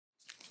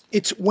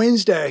It's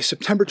Wednesday,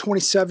 September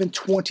 27,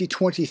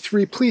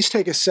 2023. Please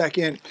take a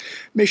second,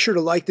 make sure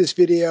to like this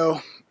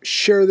video,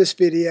 share this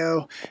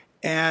video,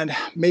 and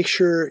make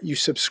sure you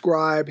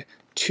subscribe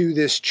to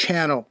this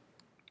channel.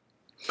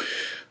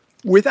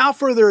 Without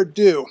further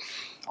ado,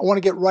 I want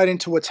to get right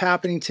into what's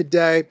happening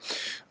today.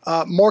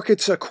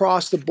 Markets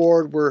across the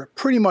board were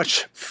pretty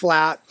much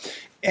flat.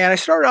 And I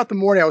started out the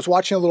morning, I was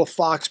watching a little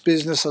Fox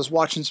Business, I was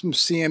watching some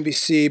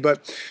CNBC,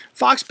 but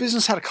Fox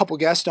Business had a couple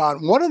guests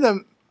on. One of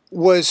them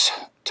was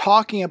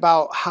talking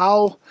about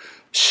how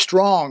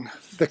strong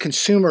the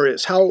consumer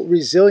is, how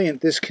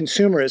resilient this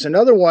consumer is.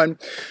 Another one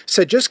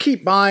said, just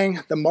keep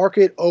buying, the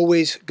market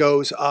always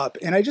goes up.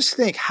 And I just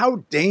think, how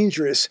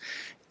dangerous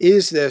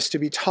is this to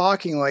be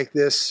talking like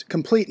this,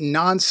 complete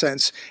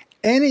nonsense?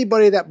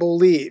 Anybody that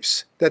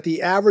believes that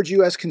the average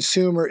U.S.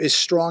 consumer is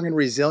strong and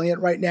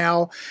resilient right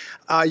now,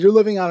 you're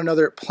living on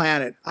another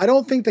planet. I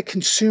don't think the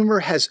consumer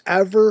has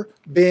ever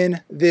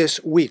been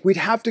this weak. We'd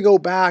have to go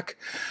back.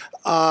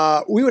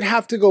 We would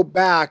have to go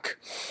back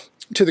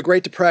to the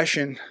Great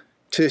Depression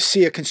to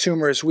see a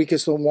consumer as weak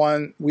as the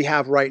one we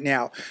have right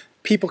now.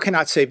 People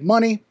cannot save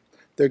money.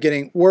 They're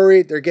getting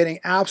worried. They're getting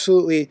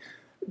absolutely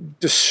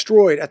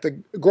destroyed at the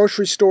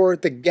grocery store,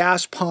 the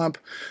gas pump,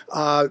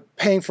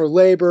 paying for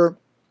labor.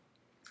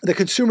 The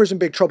consumer's in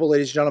big trouble,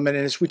 ladies and gentlemen,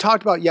 and as we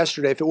talked about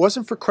yesterday, if it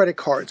wasn't for credit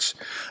cards,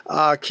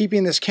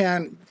 keeping this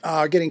can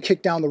getting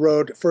kicked down the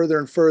road further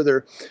and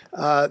further,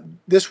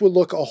 this would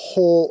look a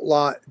whole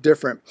lot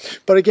different.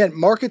 But again,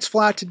 market's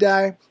flat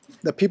today.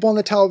 The people on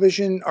the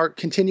television are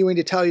continuing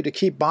to tell you to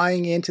keep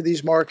buying into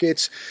these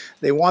markets.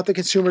 They want the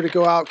consumer to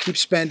go out, keep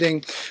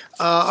spending.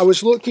 I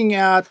was looking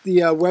at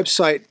the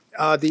website,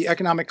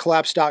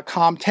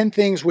 theeconomiccollapse.com, 10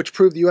 things which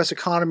prove the U.S.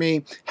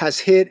 economy has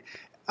hit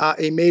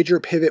a major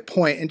pivot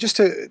point. And just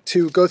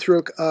to go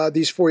through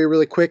these for you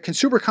really quick,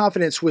 consumer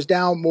confidence was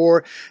down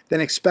more than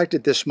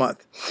expected this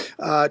month.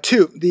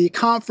 2, the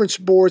Conference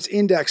Board's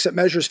index that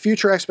measures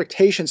future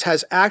expectations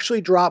has actually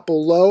dropped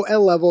below a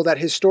level that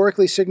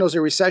historically signals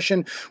a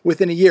recession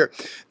within a year.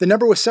 The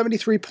number was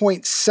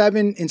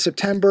 73.7 in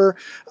September.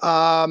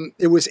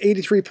 It was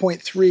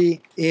 83.3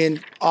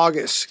 in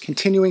August,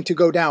 continuing to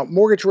go down.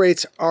 Mortgage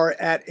rates are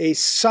at a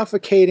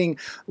suffocating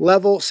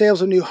level.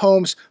 Sales of new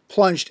homes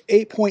plunged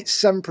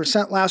 8.7%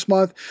 last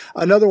month.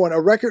 Another one,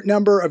 a record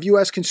number of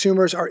U.S.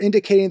 consumers are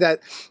indicating that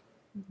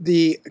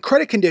the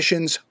credit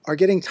conditions are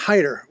getting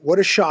tighter. What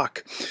a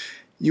shock.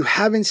 You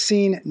haven't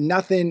seen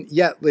nothing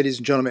yet, ladies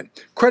and gentlemen.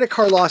 Credit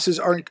card losses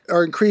are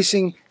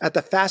increasing at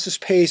the fastest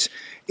pace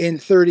in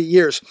 30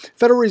 years.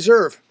 Federal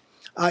Reserve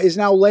is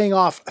now laying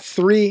off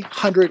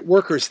 300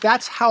 workers.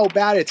 That's how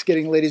bad it's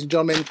getting, ladies and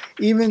gentlemen.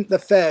 Even the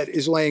Fed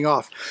is laying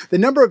off. The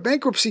number of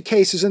bankruptcy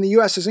cases in the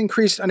U.S. has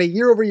increased on a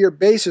year-over-year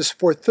basis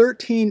for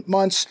 13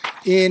 months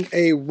in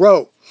a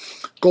row.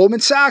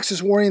 Goldman Sachs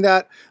is warning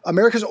that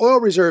America's oil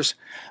reserves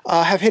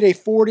have hit a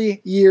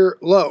 40-year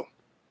low.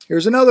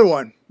 Here's another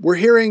one. We're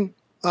hearing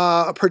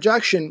a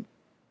projection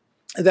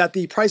that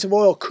the price of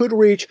oil could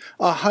reach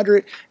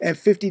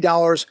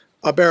 $150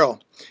 a barrel.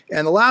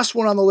 And the last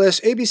one on the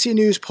list, ABC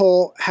News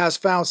poll has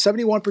found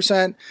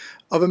 71%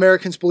 of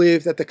Americans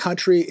believe that the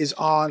country is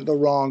on the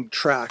wrong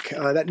track.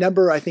 That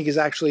number, I think, is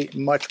actually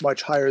much,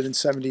 much higher than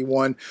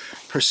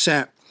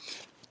 71%.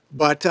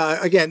 But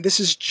again, this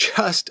is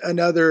just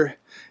another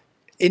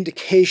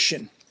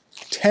indication.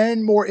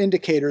 10 more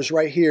indicators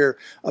right here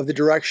of the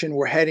direction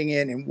we're heading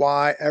in and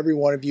why every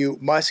one of you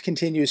must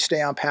continue to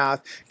stay on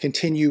path,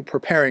 continue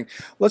preparing.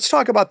 Let's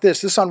talk about this.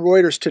 This is on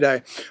Reuters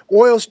today.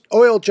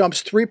 Oil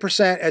jumps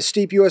 3% as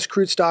steep U.S.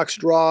 crude stocks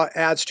draw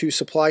adds to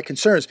supply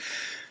concerns.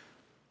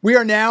 We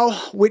are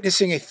now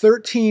witnessing a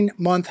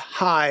 13-month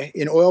high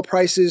in oil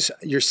prices.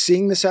 You're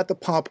seeing this at the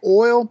pump.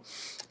 Oil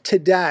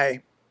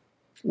today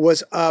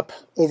was up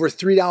over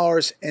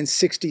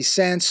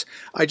 $3.60.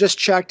 I just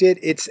checked it.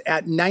 It's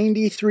at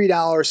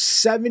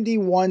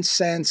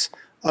 $93.71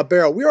 a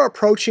barrel. We are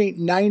approaching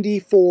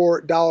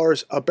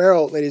 $94 a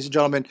barrel, ladies and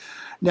gentlemen.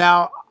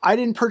 Now, I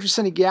didn't purchase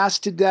any gas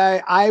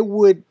today. I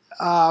would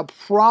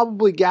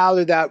probably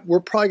gather that we're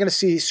probably going to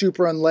see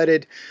super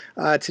unleaded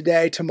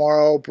today,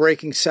 tomorrow,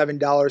 breaking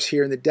 $7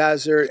 here in the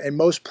desert, and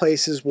most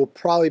places will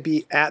probably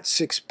be at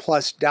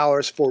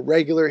 $6+ for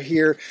regular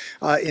here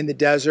in the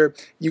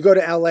desert. You go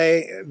to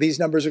LA, these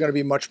numbers are going to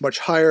be much, much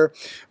higher,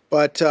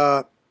 but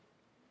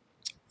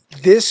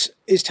this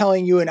is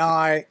telling you and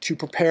I to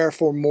prepare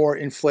for more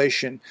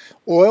inflation.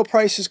 Oil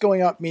prices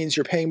going up means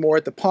you're paying more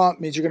at the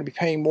pump, means you're going to be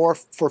paying more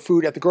for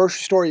food at the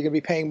grocery store, you're going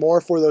to be paying more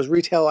for those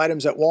retail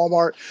items at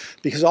Walmart,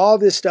 because all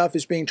of this stuff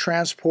is being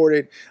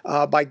transported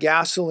by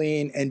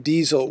gasoline and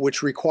diesel,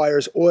 which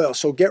requires oil.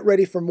 So get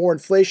ready for more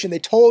inflation. They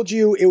told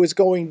you it was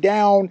going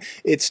down.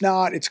 It's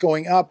not. It's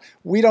going up.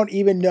 We don't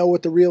even know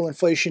what the real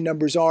inflation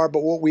numbers are,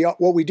 but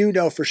what we do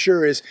know for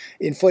sure is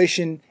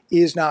inflation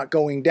is not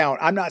going down.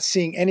 I'm not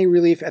seeing any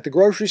relief at the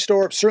grocery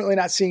store, certainly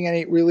not seeing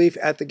any relief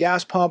at the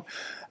gas pump.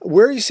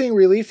 Where are you seeing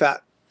relief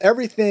at?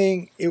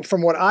 Everything,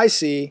 from what I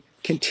see,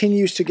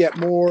 continues to get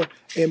more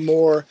and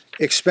more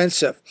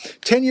expensive.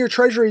 10-year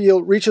Treasury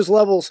yield reaches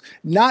levels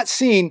not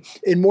seen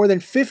in more than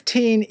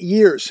 15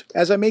 years.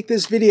 As I make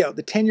this video,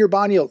 the 10-year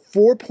bond yield,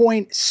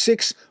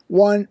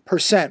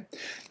 4.61%.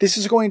 This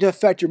is going to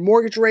affect your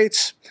mortgage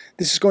rates.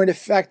 This is going to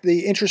affect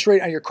the interest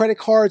rate on your credit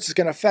cards. It's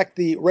going to affect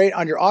the rate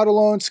on your auto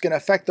loans. It's going to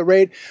affect the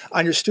rate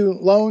on your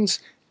student loans.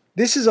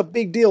 This is a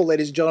big deal,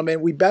 ladies and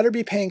gentlemen. We better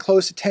be paying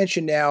close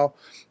attention now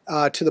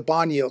to the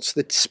bond yields,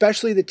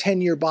 especially the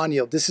 10-year bond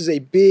yield. This is a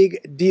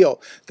big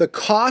deal. The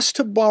cost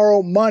to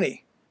borrow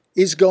money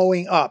is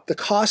going up. The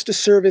cost to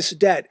service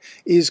debt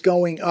is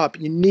going up.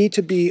 You need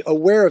to be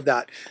aware of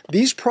that.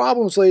 These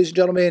problems, ladies and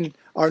gentlemen,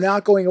 are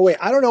not going away.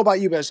 I don't know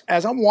about you, but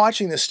as I'm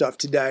watching this stuff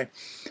today,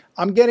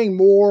 I'm getting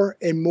more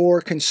and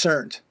more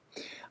concerned.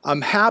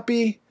 I'm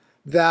happy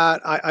that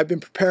I've been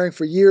preparing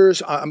for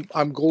years.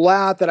 I'm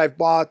glad that I've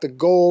bought the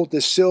gold, the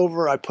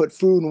silver. I put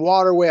food and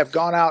water away. I've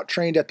gone out,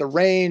 trained at the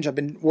range. I've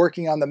been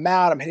working on the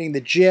mat. I'm hitting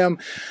the gym.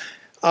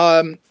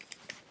 I'm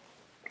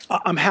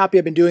happy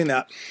I've been doing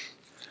that.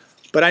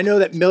 But I know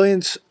that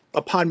millions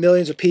upon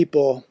millions of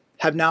people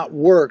have not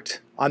worked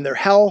on their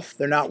health.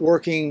 They're not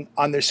working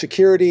on their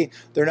security.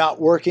 They're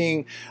not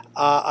working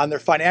on their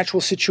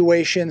financial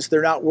situations.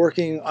 They're not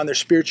working on their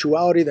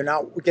spirituality. They're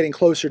not getting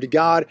closer to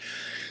God.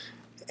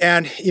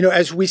 And, you know,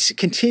 as we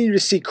continue to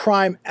see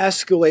crime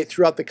escalate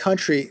throughout the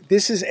country,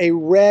 this is a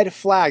red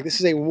flag. This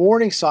is a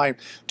warning sign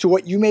to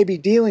what you may be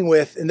dealing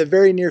with in the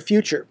very near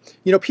future.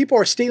 You know, people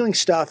are stealing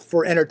stuff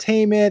for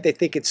entertainment. They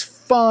think it's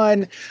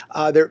fun.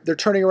 They're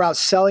turning around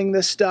selling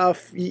this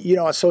stuff, you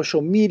know, on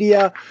social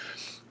media.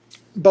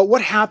 But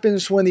what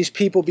happens when these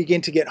people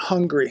begin to get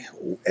hungry?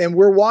 And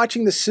we're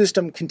watching the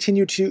system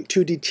continue to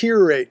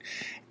deteriorate.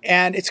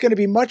 And it's going to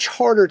be much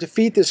harder to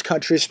feed this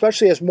country,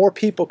 especially as more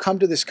people come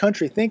to this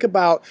country. Think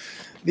about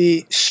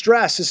the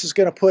stress this is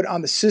going to put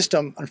on the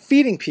system on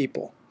feeding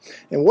people.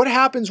 And what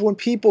happens when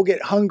people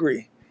get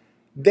hungry?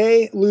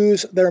 They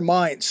lose their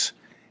minds.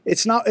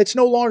 It's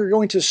no longer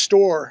going to a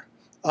store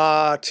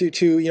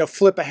to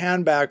flip a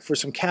handbag for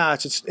some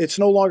cats. It's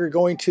no longer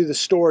going to the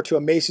store, to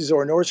a Macy's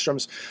or a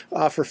Nordstrom's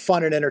for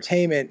fun and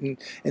entertainment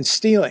and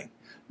stealing.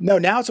 No,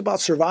 now it's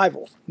about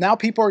survival. Now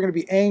people are going to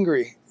be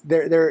angry.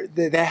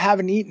 They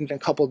haven't eaten in a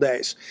couple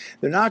days.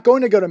 They're not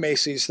going to go to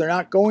Macy's. They're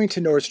not going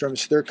to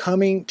Nordstrom's. They're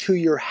coming to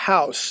your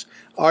house.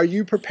 Are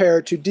you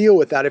prepared to deal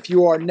with that? If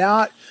you are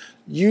not,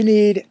 you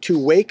need to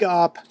wake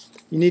up.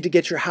 You need to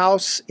get your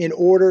house in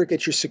order,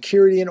 get your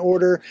security in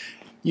order.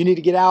 You need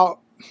to get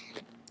out,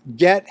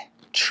 get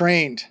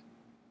trained,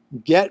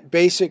 get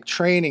basic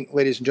training,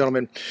 ladies and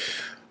gentlemen.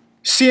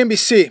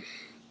 CNBC.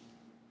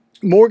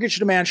 Mortgage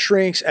demand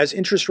shrinks as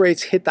interest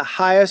rates hit the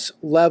highest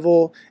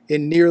level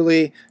in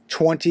nearly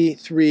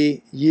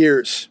 23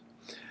 years.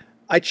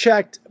 I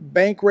checked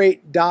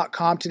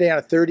bankrate.com today on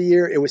a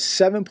 30-year. It was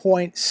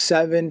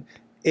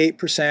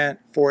 7.78%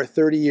 for a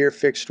 30-year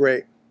fixed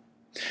rate.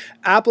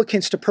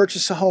 Applicants to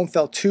purchase a home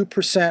fell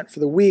 2% for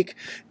the week,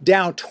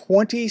 down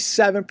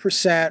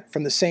 27%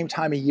 from the same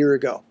time a year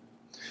ago.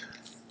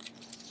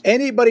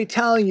 Anybody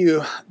telling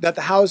you that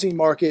the housing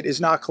market is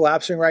not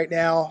collapsing right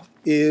now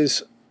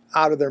is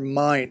out of their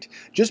mind.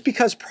 Just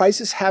because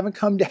prices haven't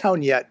come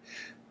down yet,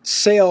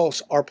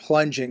 sales are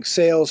plunging.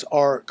 Sales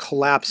are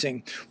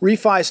collapsing.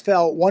 Refis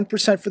fell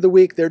 1% for the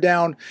week. They're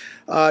down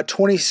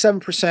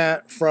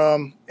 27%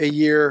 from a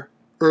year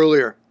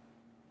earlier.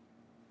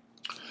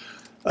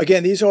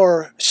 Again, these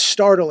are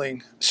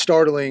startling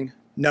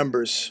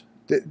numbers.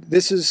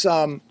 This is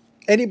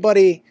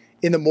anybody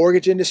in the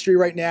mortgage industry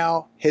right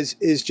now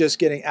is just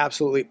getting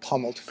absolutely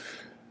pummeled.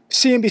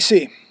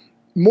 CNBC.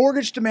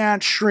 Mortgage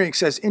demand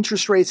shrinks as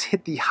interest rates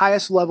hit the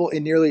highest level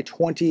in nearly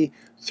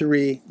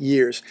 23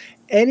 years.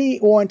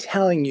 Anyone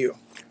telling you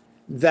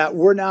that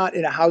we're not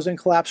in a housing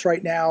collapse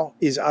right now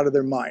is out of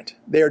their mind.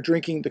 They are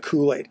drinking the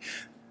Kool-Aid.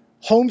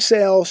 Home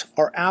sales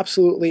are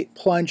absolutely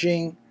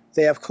plunging.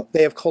 They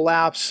have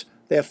collapsed.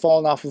 They have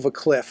fallen off of a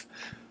cliff.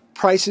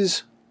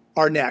 Prices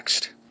are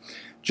next.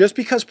 Just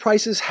because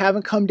prices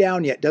haven't come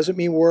down yet doesn't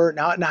mean we're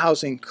not in a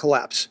housing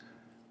collapse.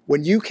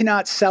 When you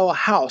cannot sell a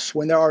house,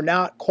 when there are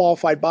not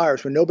qualified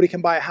buyers, when nobody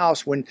can buy a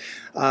house, when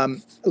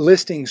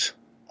listings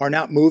are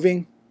not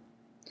moving,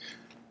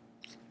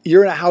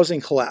 you're in a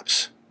housing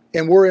collapse.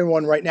 And we're in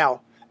one right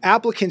now.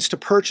 Applicants to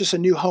purchase a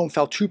new home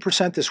fell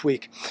 2% this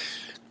week.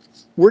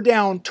 We're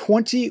down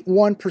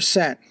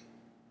 21%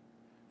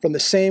 from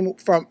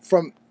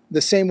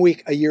the same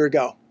week a year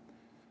ago.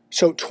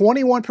 So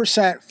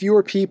 21%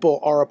 fewer people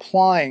are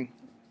applying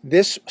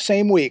this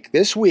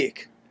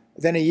week,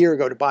 than a year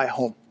ago to buy a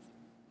home.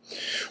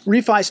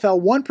 Refis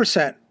fell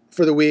 1%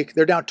 for the week.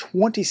 They're down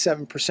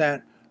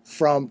 27%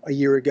 from a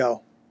year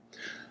ago.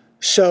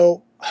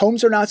 So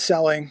homes are not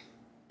selling.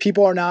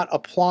 People are not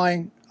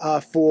applying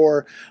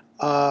for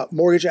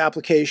mortgage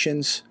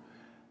applications.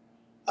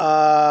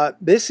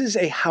 This is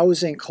a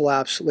housing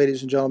collapse,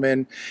 ladies and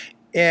gentlemen.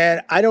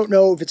 And I don't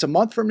know if it's a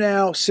month from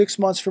now, 6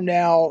 months from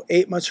now,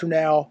 8 months from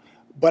now,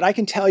 but I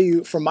can tell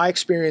you from my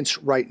experience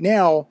right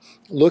now,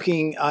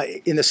 looking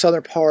in the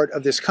southern part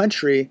of this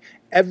country,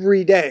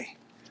 every day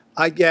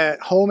I get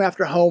home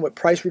after home with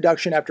price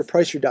reduction after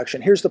price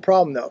reduction. Here's the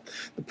problem though.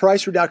 The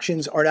price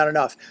reductions are not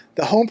enough.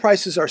 The home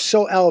prices are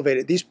so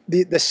elevated.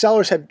 The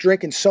sellers have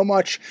drinking so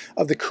much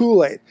of the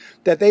Kool-Aid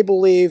that they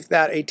believe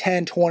that a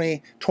 $10,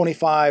 $20,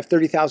 $25,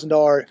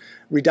 $30,000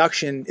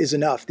 reduction is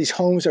enough. These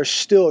homes are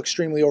still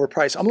extremely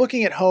overpriced. I'm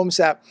looking at homes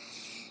that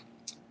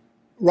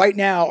right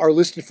now are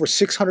listed for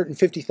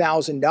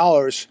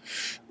 $650,000,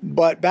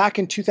 but back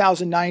in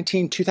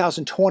 2019,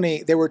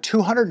 2020, they were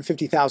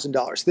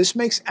 $250,000. This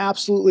makes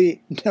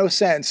absolutely no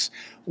sense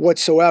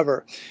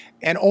whatsoever.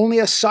 And only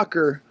a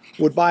sucker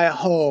would buy a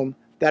home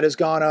that has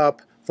gone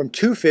up from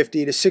 $250,000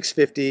 to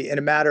 $650,000 in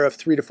a matter of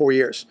 3 to 4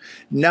 years.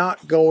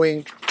 Not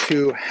going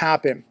to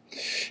happen.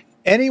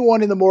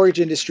 Anyone in the mortgage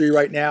industry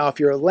right now, if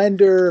you're a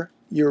lender,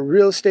 you're a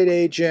real estate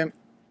agent,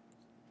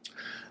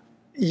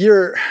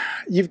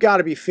 you've got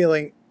to be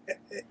feeling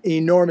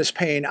enormous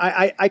pain.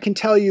 I can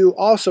tell you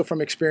also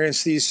from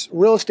experience, these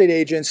real estate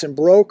agents and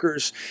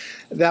brokers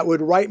that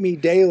would write me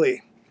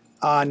daily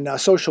on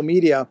social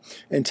media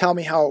and tell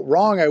me how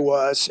wrong I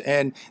was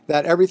and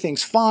that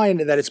everything's fine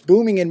and that it's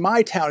booming in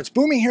my town. It's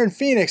booming here in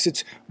Phoenix.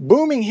 It's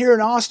booming here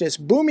in Austin. It's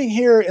booming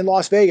here in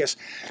Las Vegas.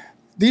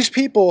 These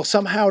people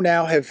somehow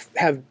now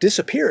have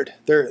disappeared.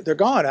 They're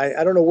gone.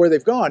 I don't know where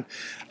they've gone.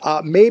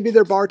 Maybe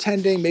they're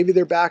bartending. Maybe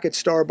they're back at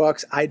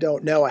Starbucks. I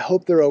don't know. I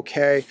hope they're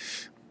okay.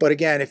 But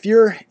again, if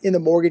you're in the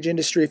mortgage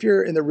industry, if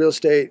you're in the real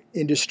estate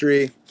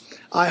industry,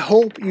 I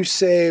hope you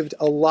saved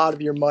a lot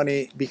of your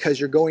money because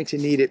you're going to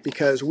need it,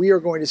 because we are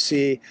going to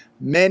see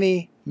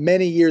many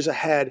years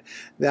ahead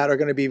that are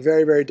going to be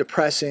very, very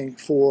depressing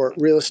for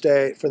real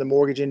estate, for the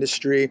mortgage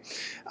industry,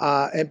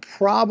 and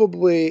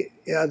probably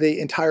the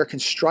entire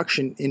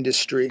construction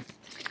industry.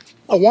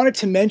 I wanted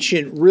to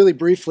mention really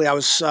briefly, I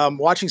was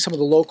watching some of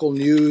the local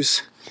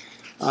news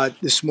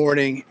this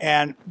morning,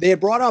 and they had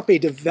brought up a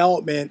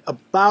development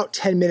about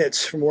 10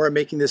 minutes from where I'm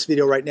making this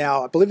video right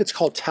now. I believe it's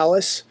called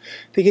Telus.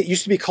 I think it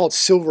used to be called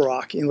Silver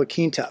Rock in La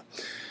Quinta.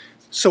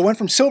 So it went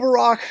from Silver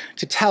Rock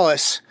to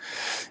Telus.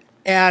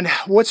 And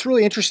what's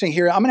really interesting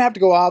here, I'm gonna have to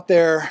go out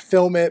there,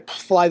 film it,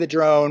 fly the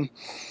drone,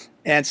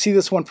 and see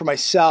this one for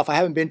myself. I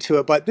haven't been to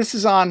it, but this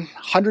is on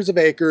hundreds of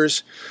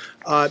acres,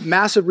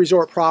 massive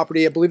resort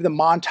property. I believe the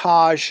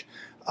Montage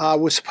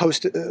was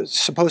supposed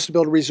to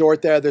build a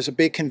resort there. There's a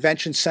big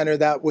convention center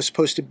that was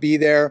supposed to be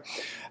there.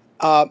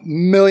 $1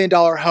 million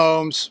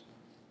homes,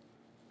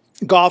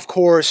 golf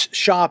course,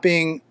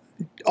 shopping,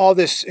 all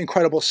this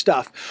incredible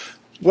stuff.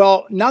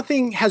 Well,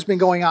 nothing has been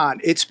going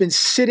on. It's been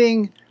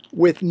sitting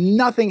with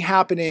nothing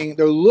happening.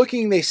 They're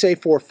looking, they say,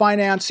 for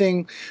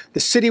financing. The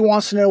city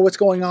wants to know what's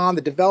going on.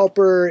 The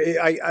developer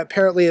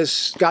apparently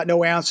has got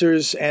no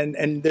answers,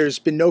 and there's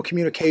been no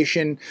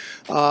communication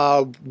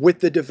with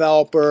the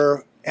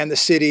developer and the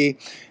city.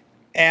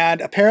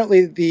 And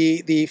apparently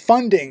the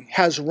funding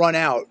has run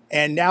out,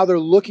 and now they're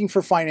looking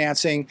for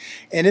financing.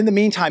 And in the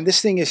meantime,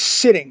 this thing is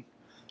sitting.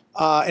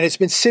 And it's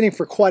been sitting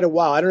for quite a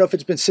while. I don't know if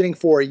it's been sitting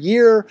for a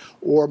year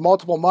or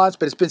multiple months,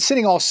 but it's been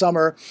sitting all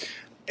summer.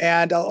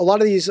 And a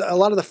lot of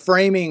the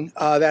framing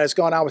that has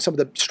gone on with some of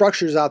the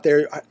structures out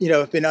there, you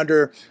know, have been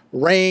under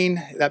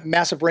rain, that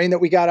massive rain that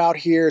we got out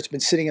here. It's been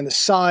sitting in the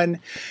sun,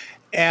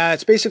 and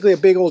it's basically a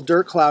big old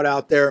dirt cloud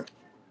out there.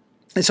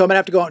 And so I'm gonna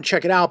have to go out and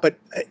check it out. But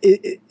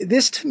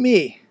this to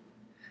me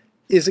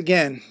is,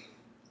 again,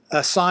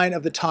 a sign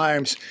of the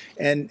times.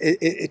 And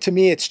to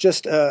me, it's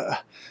just the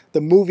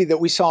movie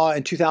that we saw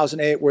in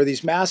 2008 where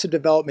these massive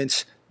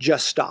developments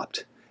just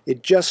stopped.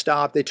 It just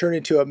stopped. They turned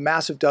into a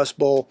massive dust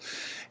bowl.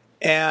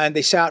 And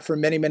they sat for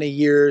many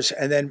years,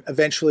 and then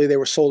eventually they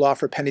were sold off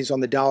for pennies on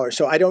the dollar.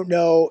 So I don't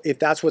know if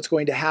that's what's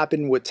going to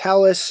happen with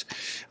Telus,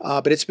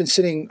 but it's been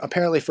sitting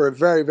apparently for a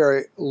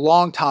very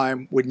long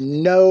time with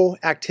no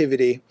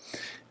activity,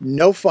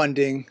 no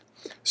funding.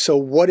 So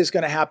what is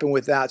going to happen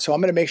with that? So I'm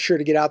going to make sure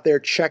to get out there,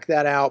 check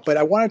that out. But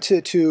I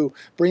wanted to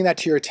bring that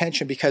to your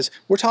attention because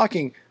we're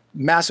talking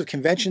massive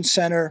convention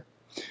center,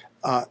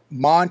 Montage,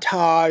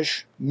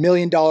 $1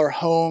 million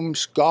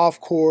homes,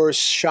 golf course,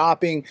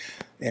 shopping,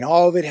 and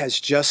all of it has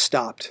just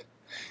stopped.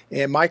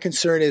 And my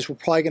concern is we're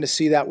probably going to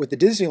see that with the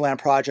Disneyland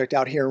project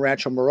out here in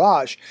Rancho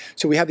Mirage.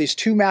 So we have these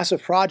two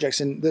massive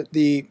projects, and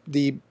the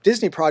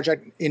Disney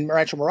project in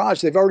Rancho Mirage,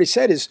 they've already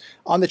said is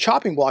on the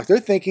chopping block. They're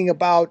thinking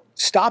about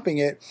stopping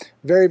it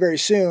very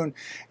soon.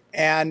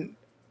 And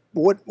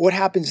what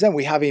happens then?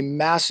 We have a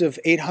massive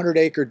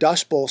 800-acre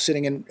dust bowl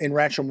sitting in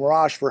Rancho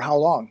Mirage for how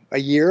long? A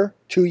year?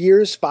 2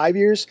 years? 5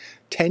 years?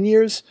 10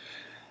 years?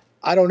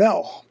 I don't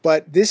know.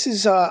 But this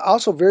is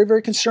also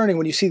very concerning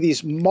when you see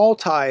these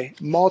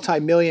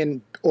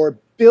multi-million or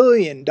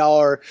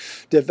billion-dollar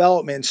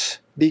developments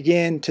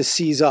begin to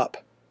seize up.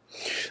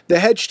 The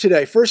Hedge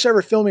today, first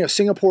ever filming of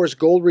Singapore's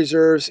gold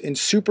reserves in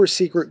super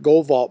secret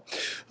gold vault.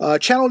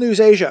 Channel News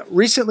Asia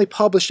recently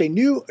published a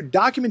new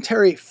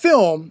documentary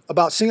film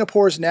about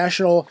Singapore's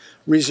national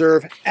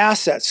reserve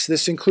assets.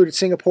 This included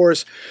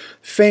Singapore's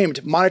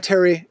famed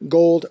monetary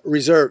gold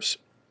reserves.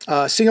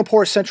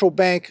 Singapore Central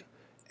Bank,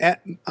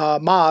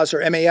 MAS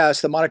or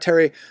MAS, the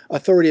Monetary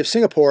Authority of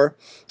Singapore,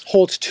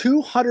 holds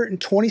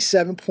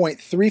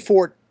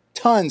 227.34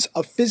 tons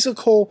of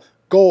physical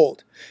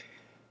gold.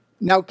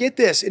 Now get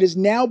this, it has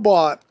now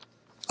bought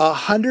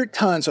 100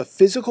 tons of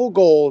physical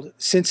gold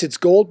since its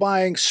gold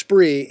buying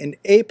spree in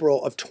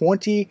April of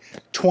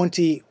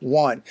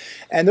 2021.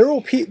 And there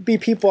will be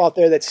people out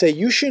there that say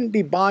you shouldn't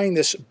be buying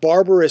this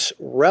barbarous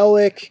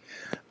relic.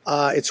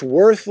 It's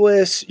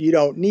worthless. You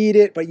don't need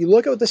it. But you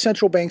look at what the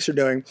central banks are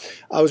doing.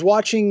 I was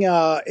watching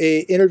an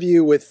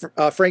interview with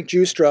Frank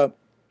Giustra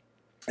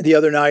the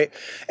other night.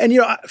 And,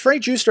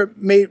 Frank Giustra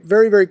made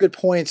very, very good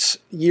points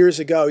years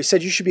ago. He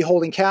said you should be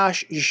holding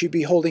cash, you should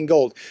be holding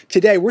gold.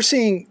 Today, we're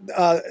seeing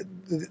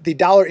the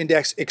dollar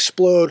index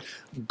explode.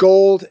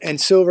 Gold and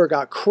silver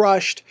got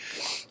crushed.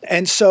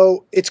 And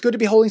so it's good to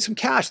be holding some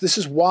cash. This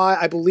is why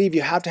I believe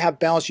you have to have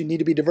balance. You need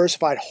to be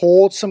diversified.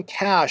 Hold some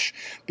cash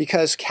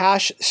because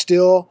cash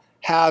still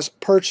has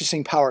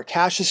purchasing power.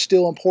 Cash is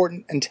still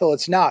important until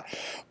it's not.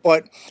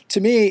 But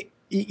to me,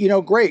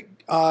 great.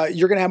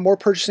 You're going to have more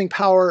purchasing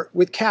power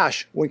with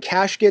cash. When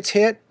cash gets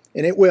hit,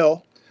 and it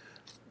will,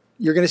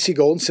 you're going to see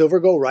gold and silver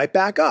go right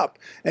back up.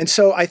 And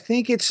so I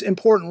think it's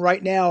important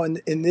right now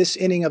in this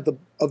inning of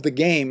the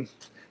game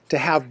to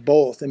have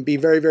both and be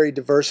very, very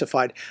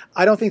diversified.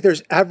 I don't think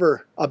there's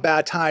ever a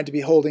bad time to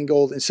be holding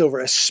gold and silver,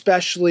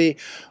 especially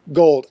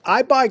gold.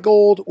 I buy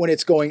gold when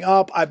it's going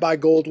up. I buy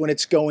gold when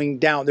it's going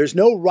down. There's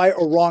no right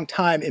or wrong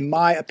time, in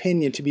my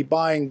opinion, to be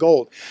buying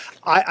gold.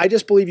 I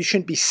just believe you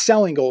shouldn't be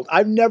selling gold.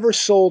 I've never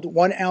sold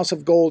 1 ounce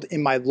of gold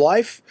in my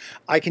life.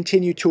 I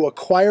continue to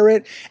acquire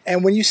it.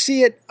 And when you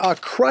see it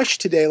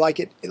crushed today like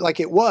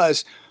it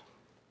was,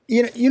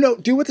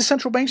 do what the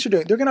central banks are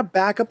doing. They're going to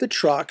back up the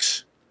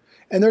trucks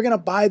and they're going to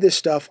buy this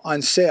stuff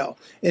on sale.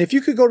 And if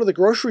you could go to the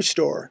grocery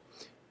store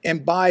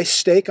and buy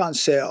steak on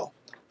sale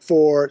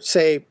for,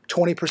 say,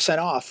 20%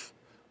 off,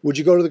 would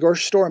you go to the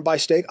grocery store and buy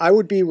steak? I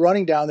would be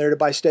running down there to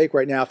buy steak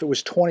right now if it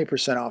was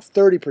 20% off,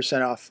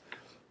 30% off,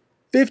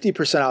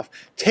 50% off.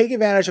 Take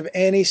advantage of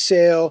any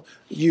sale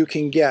you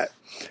can get.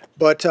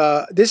 But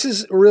this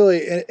is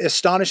really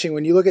astonishing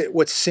when you look at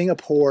what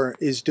Singapore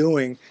is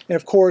doing. And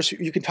of course,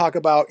 you can talk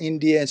about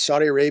India and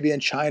Saudi Arabia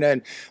and China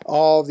and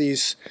all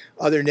these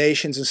other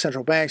nations and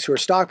central banks who are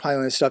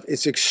stockpiling this stuff.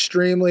 It's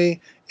extremely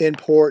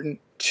important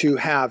to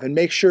have. And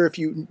make sure if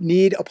you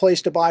need a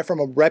place to buy from,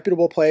 a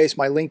reputable place,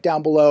 my link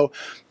down below,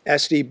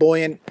 SD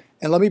Bullion.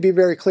 And let me be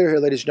very clear here,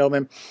 ladies and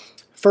gentlemen.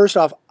 First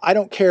off, I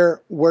don't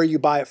care where you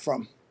buy it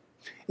from.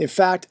 In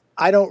fact,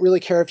 I don't really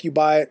care if you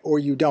buy it or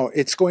you don't.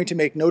 It's going to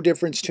make no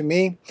difference to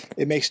me.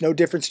 It makes no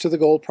difference to the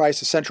gold price.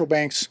 The central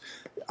banks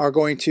are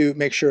going to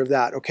make sure of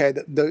that, okay?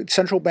 The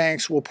central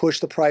banks will push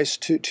the price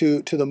to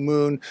the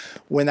moon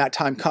when that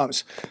time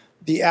comes.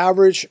 The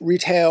average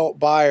retail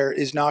buyer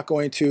is not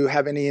going to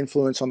have any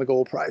influence on the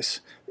gold price.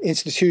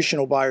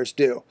 Institutional buyers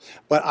do.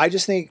 But I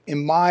just think,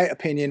 in my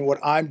opinion, what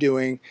I'm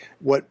doing,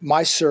 what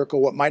my circle,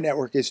 what my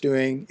network is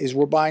doing, is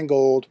we're buying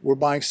gold, we're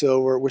buying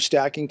silver, we're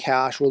stacking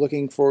cash, we're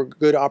looking for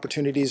good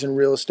opportunities in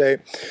real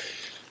estate.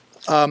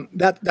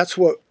 That's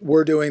what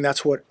we're doing.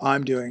 That's what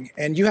I'm doing.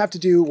 And you have to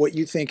do what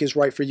you think is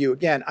right for you.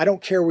 Again, I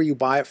don't care where you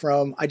buy it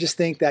from. I just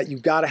think that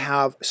you've got to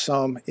have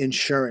some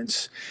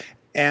insurance.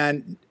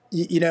 And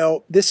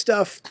this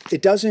stuff,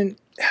 it doesn't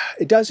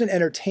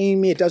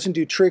entertain me. It doesn't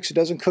do tricks. It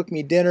doesn't cook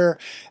me dinner.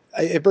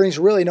 It brings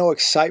really no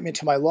excitement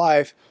to my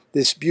life,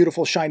 this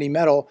beautiful shiny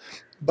metal.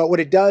 But what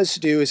it does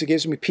do is it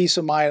gives me peace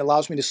of mind. It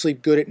allows me to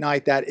sleep good at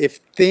night, that if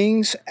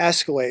things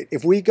escalate,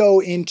 if we go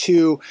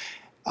into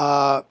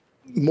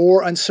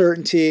more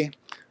uncertainty,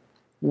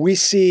 we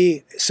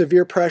see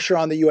severe pressure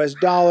on the US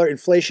dollar,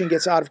 inflation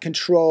gets out of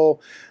control,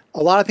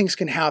 a lot of things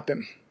can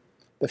happen.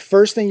 The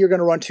first thing you're going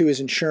to run to is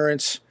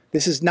insurance.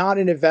 This is not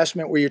an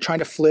investment where you're trying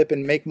to flip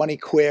and make money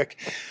quick.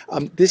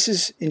 This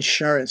is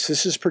insurance.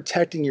 This is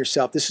protecting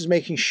yourself. This is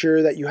making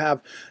sure that you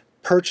have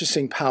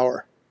purchasing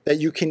power, that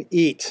you can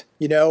eat.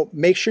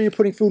 Make sure you're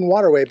putting food and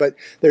water away. But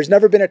there's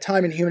never been a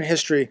time in human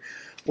history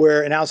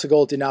where an ounce of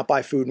gold did not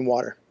buy food and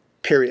water,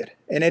 period.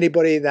 And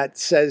anybody that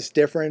says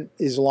different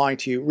is lying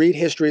to you. Read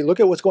history.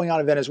 Look at what's going on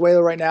in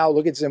Venezuela right now.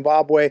 Look at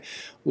Zimbabwe.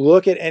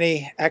 Look at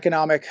any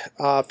economic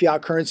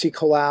fiat currency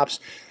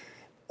collapse.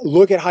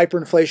 Look at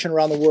hyperinflation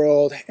around the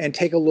world and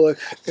take a look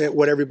at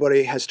what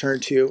everybody has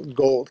turned to: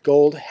 gold.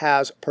 Gold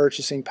has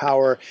purchasing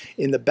power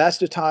in the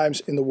best of times,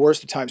 in the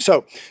worst of times.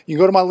 So you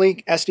can go to my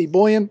link, SD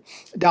Bullion,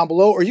 down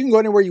below, or you can go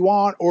anywhere you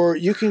want, or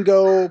you can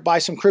go buy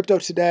some crypto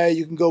today.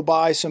 You can go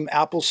buy some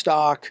Apple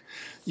stock.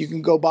 You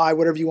can go buy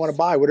whatever you want to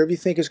buy, whatever you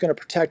think is going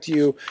to protect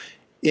you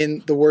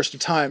in the worst of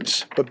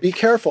times. But be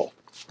careful.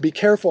 Be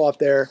careful out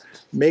there.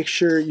 Make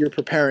sure you're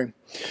preparing.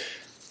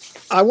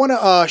 I want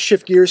to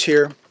shift gears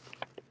here.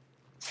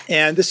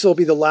 And this will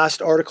be the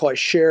last article I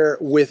share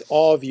with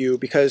all of you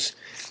because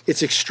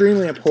it's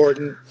extremely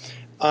important.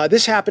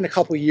 This happened a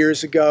couple of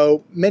years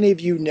ago. Many of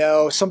you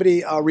know,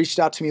 somebody reached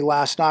out to me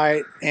last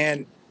night,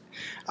 and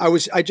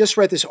I just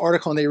read this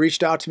article, and they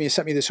reached out to me and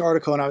sent me this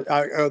article, and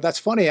oh, that's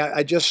funny.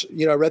 I just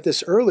read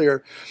this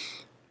earlier.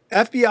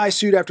 FBI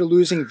sued after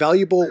losing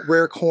valuable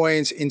rare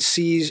coins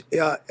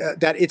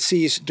that it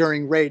seized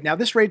during raid. Now,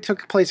 this raid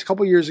took place a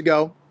couple of years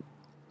ago.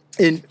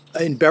 in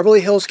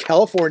Beverly Hills,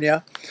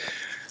 California.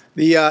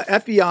 The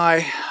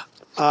FBI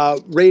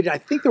raided, I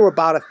think there were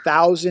about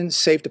 1,000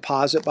 safe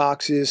deposit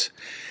boxes.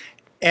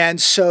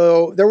 And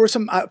so there were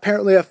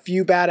apparently a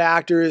few bad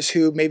actors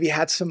who maybe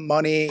had some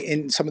money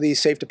in some of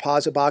these safe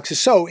deposit boxes.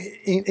 So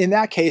in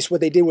that case,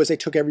 what they did was they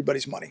took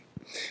everybody's money.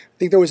 I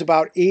think there was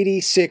about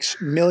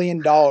 $86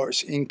 million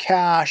in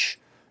cash,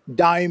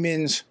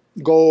 diamonds,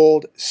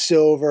 gold,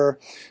 silver,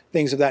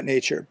 things of that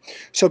nature.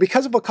 So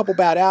because of a couple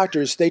bad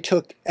actors, they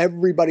took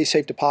everybody's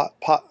safe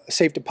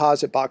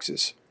deposit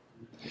boxes.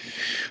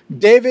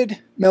 David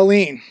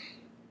Meline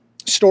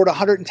stored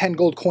 110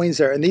 gold coins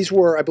there, and these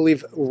were, I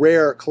believe,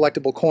 rare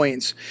collectible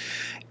coins.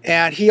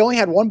 And he only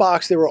had one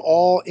box. They were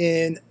all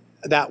in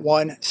that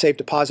one safe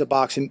deposit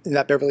box in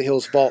that Beverly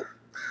Hills vault.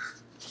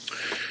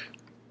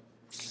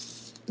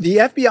 The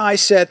FBI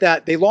said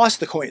that they lost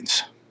the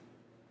coins.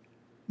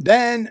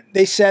 Then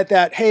they said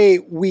that, hey,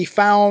 we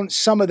found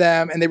some of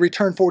them, and they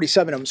returned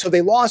 47 of them. So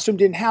they lost them,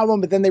 didn't have them,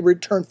 but then they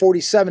returned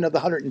 47 of the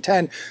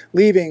 110,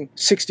 leaving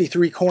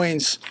 63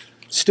 coins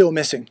still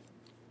missing.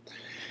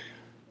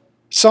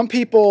 Some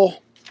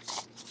people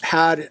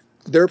had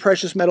their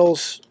precious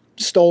metals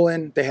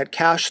stolen. They had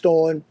cash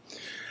stolen.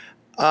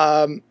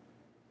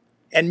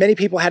 And many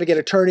people had to get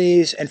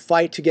attorneys and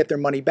fight to get their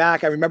money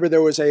back. I remember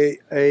there was a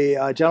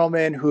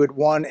gentleman who had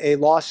won a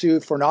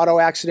lawsuit for an auto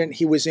accident.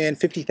 He was in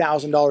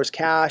 $50,000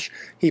 cash.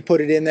 He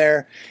put it in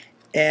there,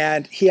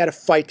 and he had to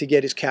fight to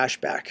get his cash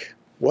back.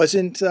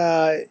 Wasn't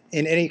in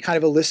any kind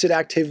of illicit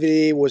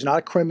activity, was not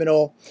a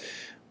criminal,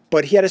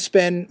 but he had to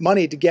spend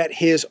money to get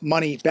his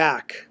money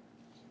back.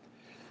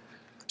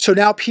 So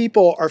now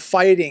people are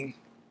fighting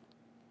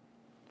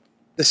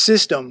the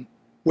system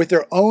with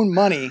their own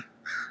money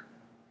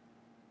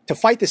to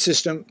fight the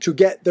system to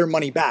get their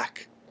money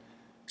back.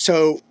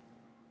 So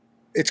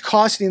it's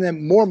costing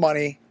them more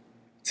money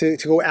to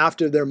go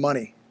after their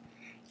money.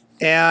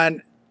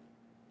 And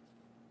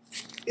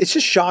it's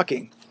just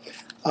shocking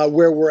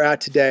where we're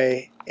at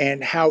today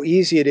and how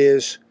easy it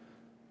is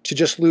to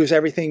just lose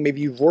everything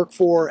maybe you've worked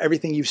for,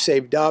 everything you've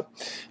saved up.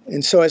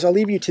 And so as I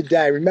leave you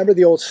today, remember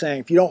the old saying,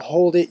 if you don't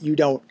hold it, you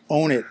don't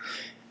own it.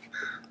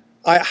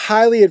 I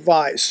highly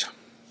advise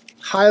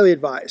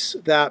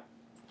that,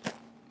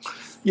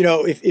 you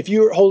know, if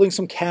you're holding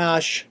some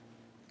cash,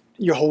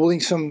 you're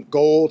holding some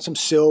gold, some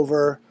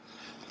silver,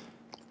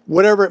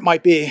 whatever it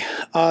might be,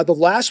 the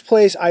last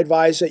place I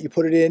advise that you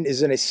put it in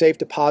is in a safe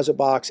deposit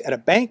box at a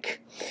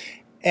bank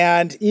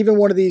and even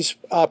one of these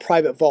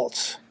private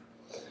vaults.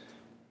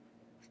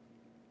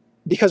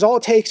 Because all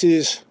it takes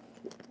is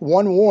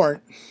one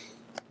warrant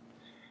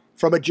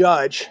from a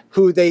judge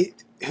who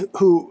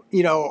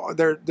you know,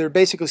 they're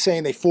basically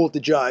saying they fooled the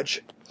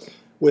judge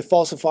with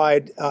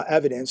falsified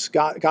evidence,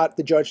 got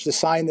the judge to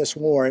sign this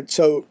warrant.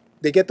 So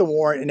they get the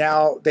warrant, and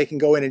now they can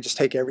go in and just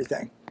take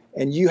everything.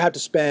 And you have to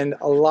spend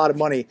a lot of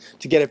money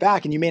to get it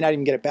back, and you may not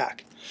even get it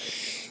back.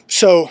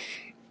 So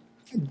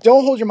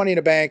don't hold your money in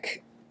a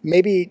bank.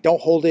 Maybe don't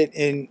hold it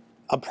in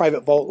a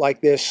private vault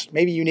like this.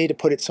 Maybe you need to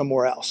put it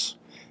somewhere else.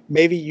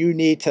 Maybe you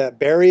need to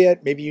bury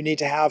it. Maybe you need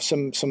to have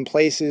some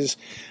places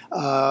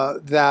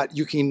that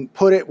you can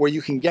put it where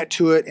you can get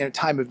to it in a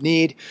time of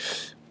need.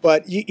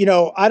 But, you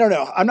know, I don't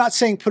know. I'm not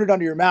saying put it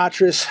under your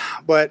mattress,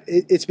 but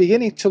it's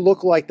beginning to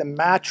look like the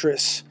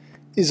mattress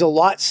is a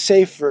lot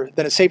safer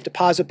than a safe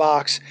deposit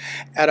box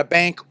at a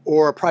bank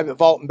or a private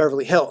vault in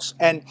Beverly Hills.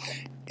 And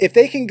if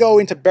they can go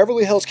into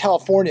Beverly Hills,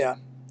 California,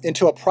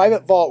 into a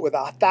private vault with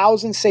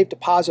 1,000 safe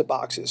deposit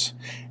boxes,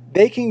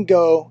 they can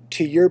go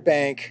to your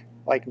bank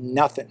like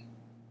nothing.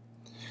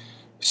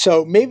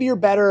 So maybe you're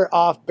better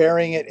off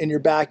burying it in your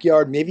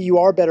backyard. Maybe you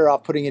are better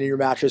off putting it in your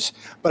mattress.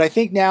 But I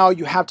think now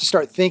you have to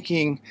start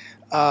thinking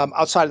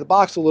outside of the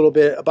box a little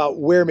bit about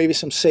where maybe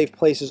some safe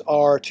places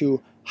are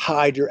to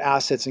hide your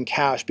assets and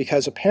cash,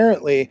 because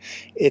apparently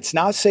it's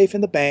not safe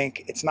in the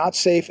bank. It's not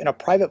safe in a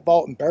private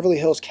vault in Beverly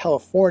Hills,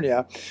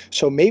 California.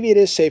 So maybe it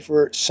is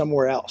safer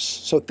somewhere else.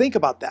 So think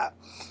about that.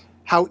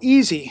 How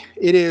easy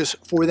it is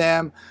for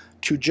them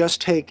to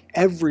just take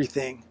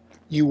everything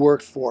you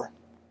worked for.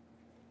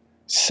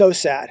 So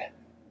sad.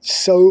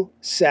 So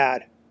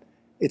sad.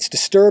 It's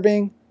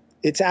disturbing.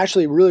 It's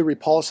actually really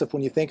repulsive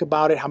when you think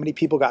about it, how many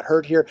people got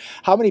hurt here.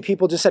 How many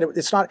people just said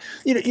it's not,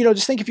 you know,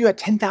 just think if you had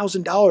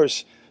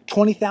 $10,000,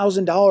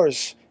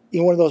 $20,000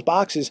 in one of those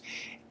boxes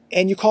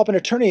and you call up an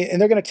attorney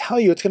and they're going to tell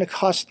you it's going to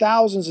cost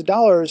thousands of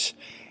dollars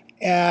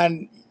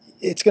and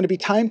it's going to be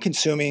time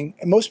consuming.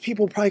 And most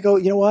people probably go,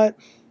 you know what?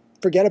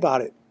 Forget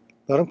about it.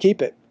 Let them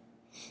keep it.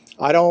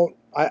 I don't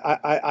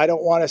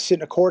want to sit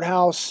in a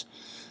courthouse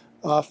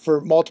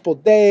for multiple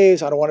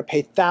days. I don't want to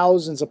pay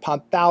thousands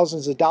upon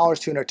thousands of dollars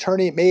to an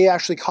attorney. It may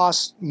actually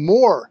cost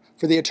more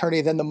for the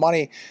attorney than the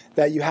money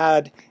that you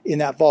had in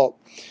that vault.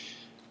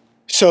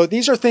 So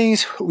these are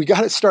things we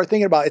got to start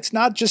thinking about. It's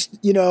not just,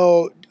 you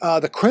know,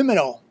 the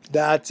criminal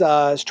that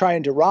is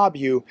trying to rob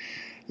you.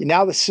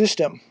 Now the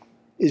system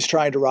is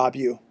trying to rob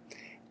you.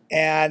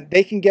 And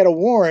they can get a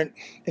warrant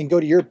and go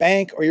to your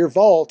bank or your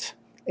vault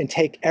and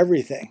take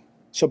everything.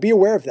 So be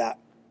aware of that.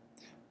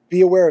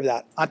 Be aware of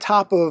that. On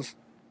top of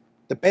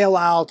the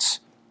bailouts,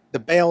 the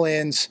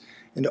bail-ins,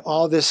 and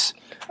all this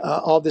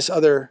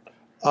other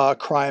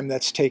crime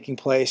that's taking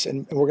place,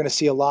 and we're going to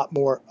see a lot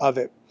more of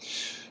it.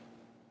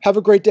 Have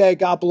a great day.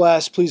 God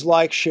bless. Please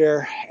like,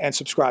 share, and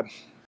subscribe.